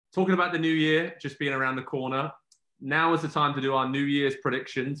talking about the new year just being around the corner, now is the time to do our New Year's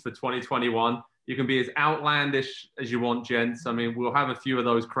predictions for 2021. You can be as outlandish as you want, gents. I mean, we'll have a few of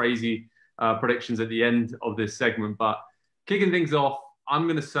those crazy predictions at the end of this segment. But kicking things off, I'm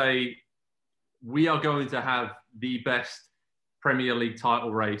going to say we are going to have the best Premier League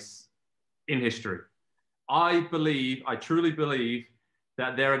title race in history. I truly believe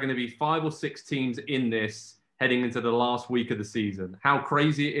that there are going to be 5 or 6 teams in this heading into the last week of the season. How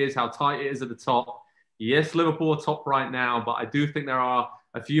crazy it is, how tight it is at the top. Yes, Liverpool are top right now, but I do think there are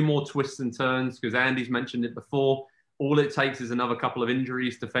a few more twists and turns because Andy's mentioned it before. All it takes is another couple of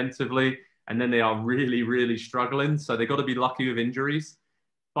injuries defensively, and then they are really, really struggling. So they've got to be lucky with injuries.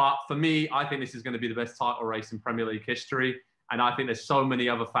 But for me, I think this is going to be the best title race in Premier League history. And I think there's so many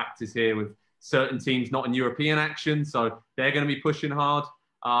other factors here with certain teams not in European action. So they're going to be pushing hard.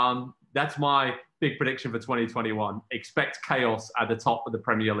 That's my big prediction for 2021. Expect chaos at the top of the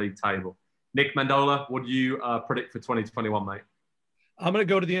Premier League table. Nick Mandola, what do you predict for 2021, mate? I'm going to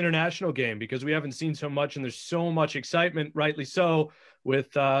go to the international game because we haven't seen so much and there's so much excitement, rightly so,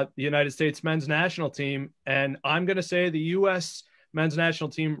 with the United States men's national team. And I'm going to say the U.S. men's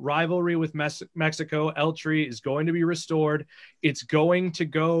national team rivalry with Mexico, El Tri, is going to be restored. It's going to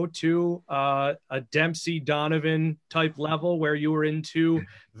go to a Dempsey-Donovan type level where you were into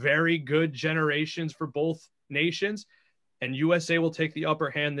very good generations for both nations. And USA will take the upper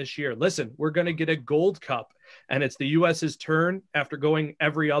hand this year. Listen, we're going to get a Gold Cup, and it's the US's turn after going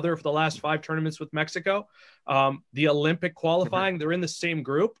every other for the last 5 tournaments with Mexico. The Olympic qualifying, they're in the same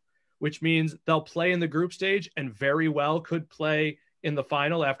group, which means they'll play in the group stage and very well could play in the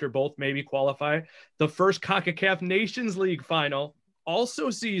final after both maybe qualify. The first CONCACAF Nations League final also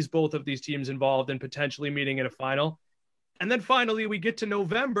sees both of these teams involved and potentially meeting in a final. And then finally, we get to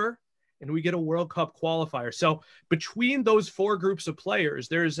November, and we get a World Cup qualifier. So between those 4 groups of players,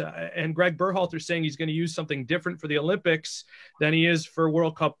 and Greg Berhalter saying he's going to use something different for the Olympics than he is for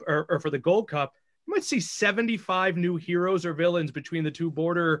World Cup or for the Gold Cup. You might see 75 new heroes or villains between the two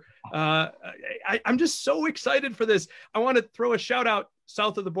border. I'm just so excited for this. I want to throw a shout out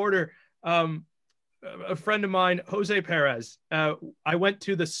south of the border. A friend of mine, Jose Perez. I went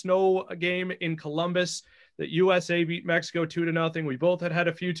to the snow game in Columbus. The USA beat Mexico 2-0. We both had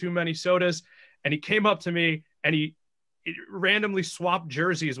a few too many sodas, and he came up to me and he randomly swapped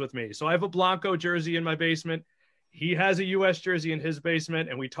jerseys with me. So I have a Blanco jersey in my basement. He has a US jersey in his basement,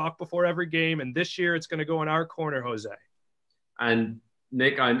 and we talk before every game. And this year it's going to go in our corner, Jose. And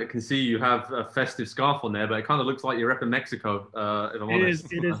Nick, I can see you have a festive scarf on there, but it kind of looks like you're repping Mexico, if I'm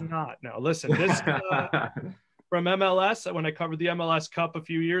honest. It is not. No, listen, this from MLS, when I covered the MLS Cup a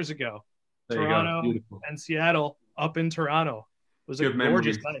few years ago. Toronto and Seattle up in Toronto. It was a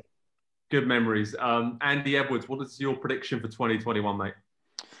gorgeous night. Good memories. Andy Edwards, what is your prediction for 2021, mate?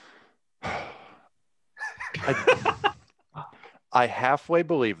 I halfway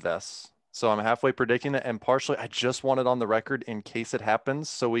believe this, so I'm halfway predicting it, and partially I just want it on the record in case it happens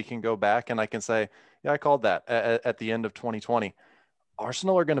so we can go back and I can say, yeah, I called that at the end of 2020.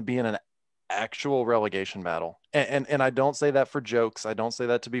 Arsenal are going to be in an actual relegation battle. And I don't say that for jokes. I don't say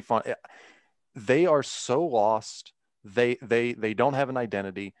that to be fun. They are so lost. They don't have an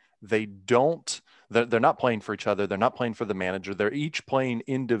identity. They're not playing for each other. They're not playing for the manager. They're each playing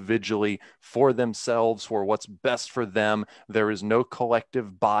individually for themselves, for what's best for them. There is no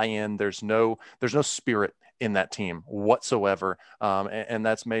collective buy-in. There's no spirit in that team whatsoever. And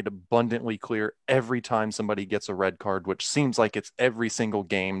that's made abundantly clear every time somebody gets a red card, which seems like it's every single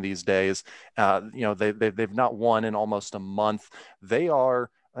game these days. They've not won in almost a month. They are,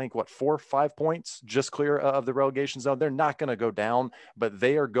 I think, 4 or 5 points just clear of the relegation zone. They're not going to go down, but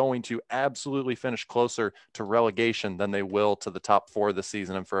they are going to absolutely finish closer to relegation than they will to the top 4 of the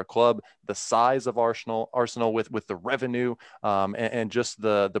season. And for a club the size of Arsenal with the revenue and just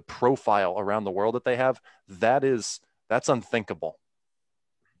the profile around the world that they have, that's unthinkable.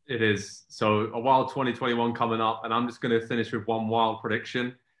 It is. So a wild 2021 coming up, and I'm just going to finish with one wild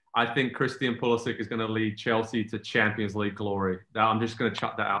prediction. I think Christian Pulisic is going to lead Chelsea to Champions League glory. Now, I'm just going to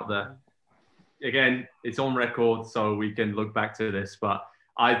chuck that out there. Again, it's on record, so we can look back to this. But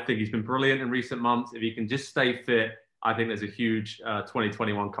I think he's been brilliant in recent months. If he can just stay fit, I think there's a huge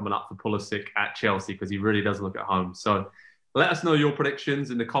 2021 coming up for Pulisic at Chelsea because he really does look at home. So let us know your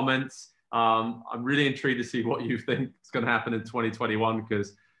predictions in the comments. I'm really intrigued to see what you think is going to happen in 2021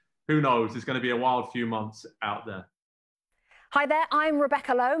 because who knows? It's going to be a wild few months out there. Hi there, I'm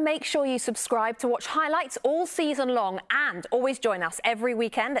Rebecca Lowe. Make sure you subscribe to watch highlights all season long and always join us every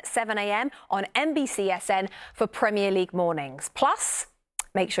weekend at 7 a.m. on NBCSN for Premier League mornings. Plus,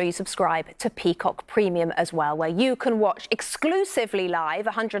 make sure you subscribe to Peacock Premium as well, where you can watch exclusively live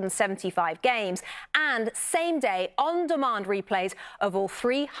 175 games and same-day on-demand replays of all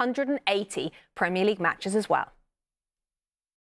 380 Premier League matches as well.